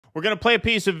We're going to play a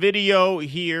piece of video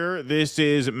here. This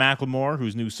is Macklemore,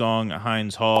 whose new song,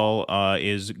 Heinz Hall,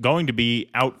 is going to be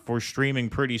out for streaming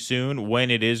pretty soon. When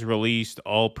it is released,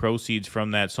 all proceeds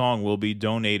from that song will be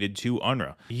donated to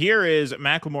UNRWA. Here is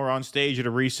Macklemore on stage at a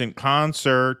recent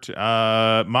concert,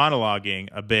 monologuing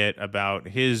a bit about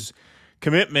his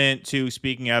commitment to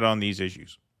speaking out on these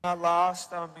issues. Not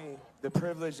lost on me the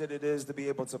privilege that it is to be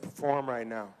able to perform right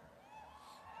now.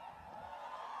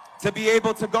 To be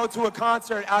able to go to a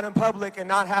concert out in public and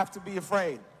not have to be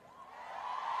afraid.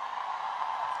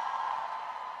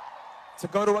 To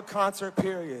go to a concert,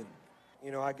 period.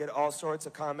 You know, I get all sorts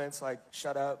of comments like,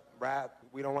 shut up, rap,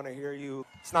 we don't want to hear you.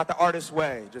 It's not the artist's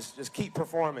way, just keep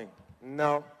performing.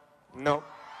 No, no,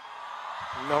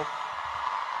 no.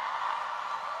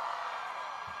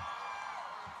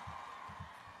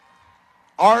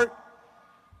 Art,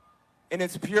 in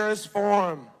its purest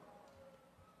form,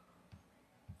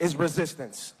 is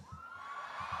resistance.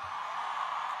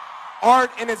 Art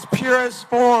in its purest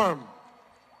form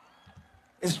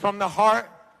is from the heart,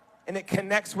 and it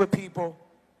connects with people.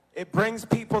 It brings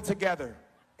people together.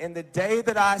 And the day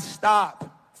that I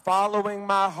stop following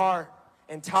my heart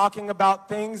and talking about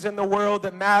things in the world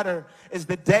that matter is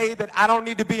the day that I don't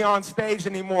need to be on stage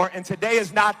anymore, and today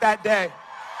is not that day.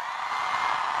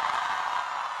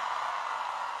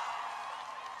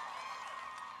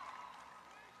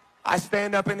 I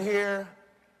stand up in here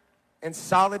in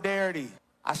solidarity.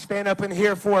 I stand up in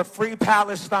here for a free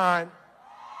Palestine.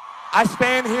 I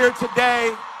stand here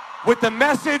today with the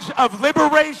message of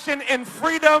liberation and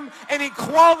freedom and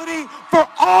equality for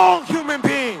all human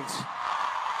beings.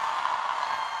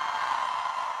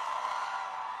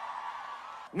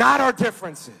 Not our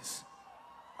differences,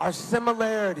 our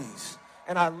similarities.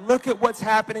 And I look at what's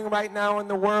happening right now in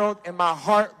the world and my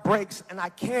heart breaks, and I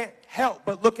can't help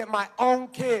but look at my own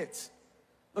kids.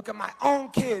 Look at my own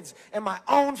kids and my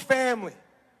own family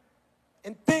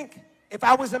and think, if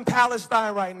I was in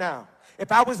Palestine right now,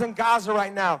 if I was in Gaza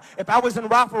right now, if I was in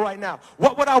Rafah right now,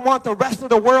 what would I want the rest of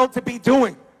the world to be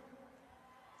doing?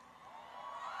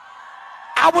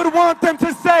 I would want them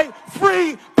to say,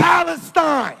 free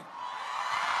Palestine.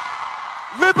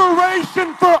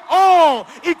 Liberation for all.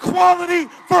 Equality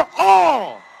for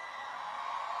all.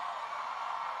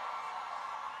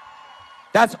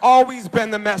 That's always been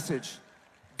the message.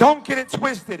 Don't get it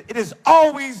twisted. It has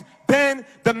always been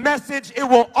the message. It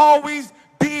will always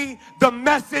be the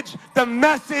message. The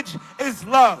message is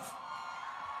love.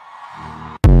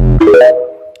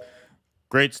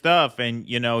 Great stuff. And,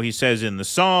 you know, he says in the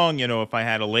song, you know, if I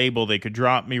had a label, they could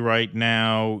drop me right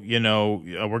now. You know,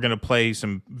 we're going to play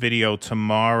some video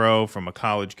tomorrow from a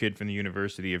college kid from the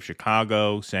University of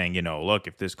Chicago saying, you know, look,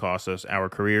 if this costs us our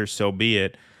careers, so be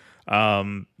it.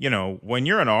 You know, when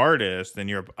you're an artist and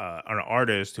you're an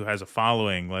artist who has a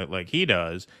following like he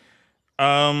does,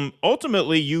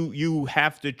 ultimately you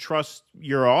have to trust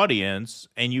your audience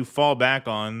and you fall back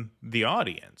on the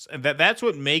audience. And that's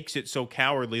what makes it so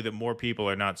cowardly that more people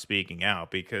are not speaking out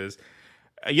because,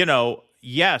 you know,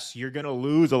 yes, you're going to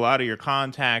lose a lot of your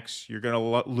contacts. You're going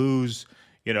to lose,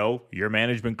 you know, your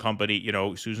management company. You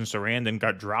know, Susan Sarandon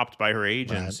got dropped by her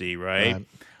agency, right?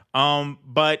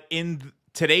 But in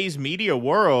today's media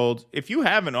world, if you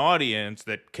have an audience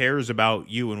that cares about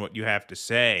you and what you have to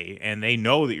say, and they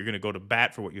know that you're going to go to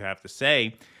bat for what you have to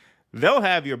say, they'll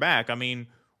have your back. I mean,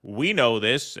 we know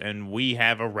this, and we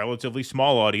have a relatively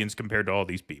small audience compared to all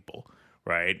these people,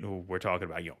 right? Who we're talking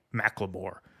about, you know,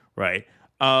 Macklemore, right?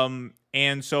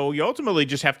 And so you ultimately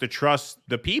just have to trust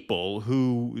the people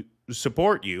who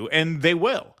support you, and they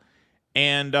will.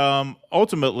 And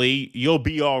ultimately, you'll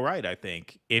be all right, I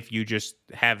think, if you just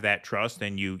have that trust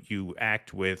and you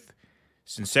act with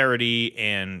sincerity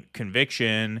and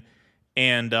conviction.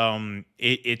 And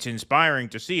it's inspiring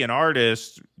to see an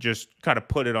artist just kind of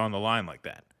put it on the line like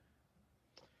that.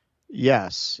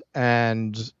 Yes,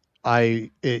 and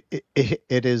it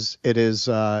is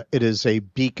a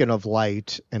beacon of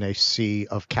light in a sea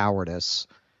of cowardice.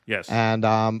 Yes. And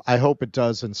I hope it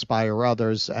does inspire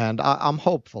others, and I'm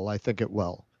hopeful. I think it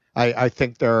will. I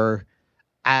think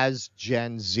as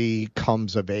Gen Z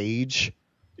comes of age,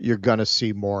 you're going to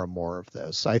see more and more of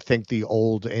this. I think the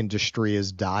old industry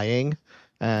is dying,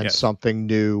 and something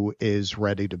new is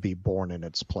ready to be born in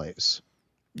its place.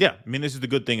 Yeah, I mean, this is the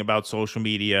good thing about social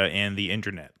media and the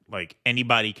internet. Like,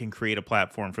 anybody can create a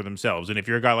platform for themselves. And if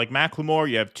you're a guy like Macklemore,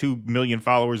 you have 2 million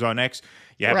followers on X,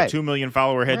 you have a 2 million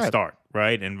follower head start,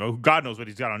 right? And God knows what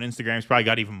he's got on Instagram. He's probably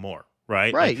got even more,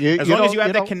 right? Right. Like, as long as you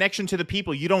have that connection to the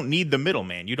people, you don't need the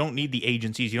middleman. You don't need the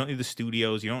agencies. You don't need the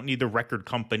studios. You don't need the record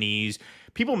companies.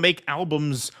 People make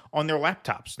albums on their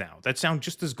laptops now that sound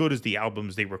just as good as the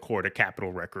albums they record at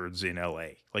Capitol Records in LA.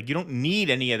 Like, you don't need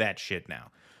any of that shit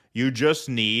now. You just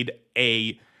need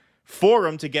a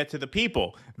forum to get to the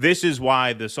people. This is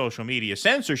why the social media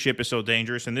censorship is so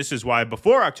dangerous, and this is why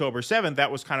before October 7th,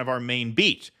 that was kind of our main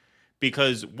beat.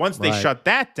 Because once they shut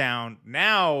that down,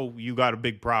 now you got a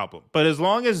big problem. But as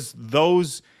long as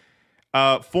those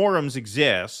forums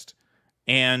exist,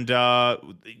 and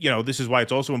this is why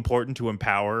it's also important to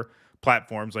empower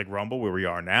platforms like Rumble, where we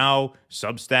are now,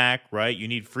 Substack, right? You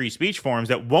need free speech forums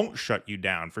that won't shut you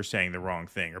down for saying the wrong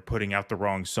thing or putting out the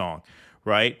wrong song,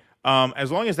 right?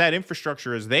 As long as that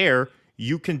infrastructure is there,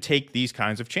 you can take these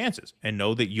kinds of chances and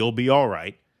know that you'll be all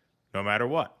right no matter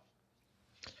what.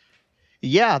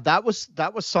 Yeah, that was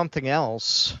something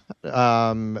else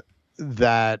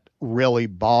that really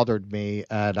bothered me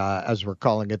at, as we're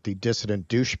calling it, the Dissident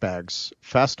Douchebags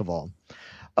Festival.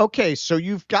 Okay, so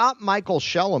you've got Michael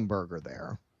Schellenberger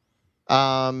there.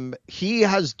 He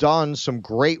has done some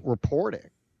great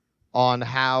reporting on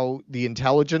how the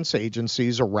intelligence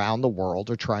agencies around the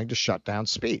world are trying to shut down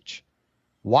speech.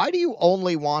 Why do you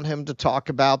only want him to talk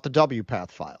about the WPATH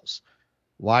files?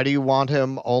 Why do you want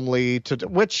him only to,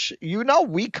 which,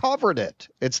 we covered it.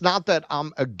 It's not that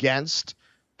I'm against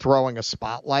throwing a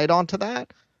spotlight onto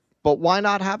that, but why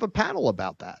not have a panel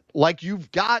about that? Like,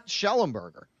 you've got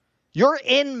Schellenberger. You're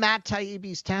in Matt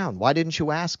Taibbi's town. Why didn't you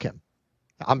ask him?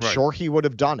 I'm sure he would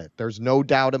have done it. There's no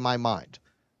doubt in my mind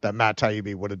that Matt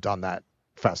Taibbi would have done that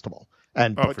festival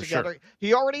and put together. Sure.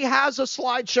 He already has a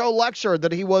slideshow lecture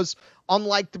that he was,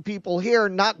 unlike the people here,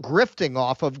 not grifting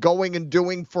off of, going and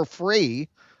doing for free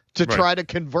to try to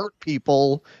convert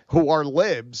people who are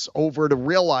libs over to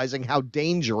realizing how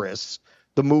dangerous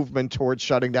the movement towards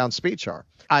shutting down speech are.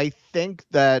 I think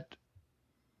that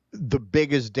the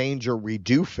biggest danger we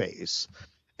do face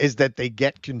is that they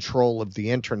get control of the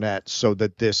internet so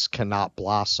that this cannot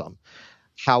blossom.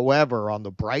 However, on the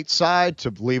bright side,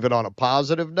 to leave it on a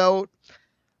positive note,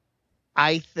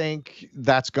 I think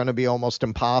that's going to be almost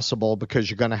impossible because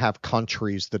you're going to have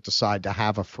countries that decide to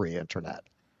have a free internet.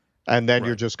 And then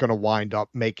you're just going to wind up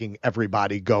making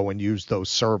everybody go and use those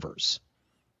servers.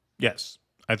 Yes,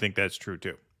 I think that's true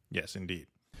too. Yes, indeed.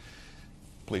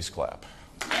 Please clap.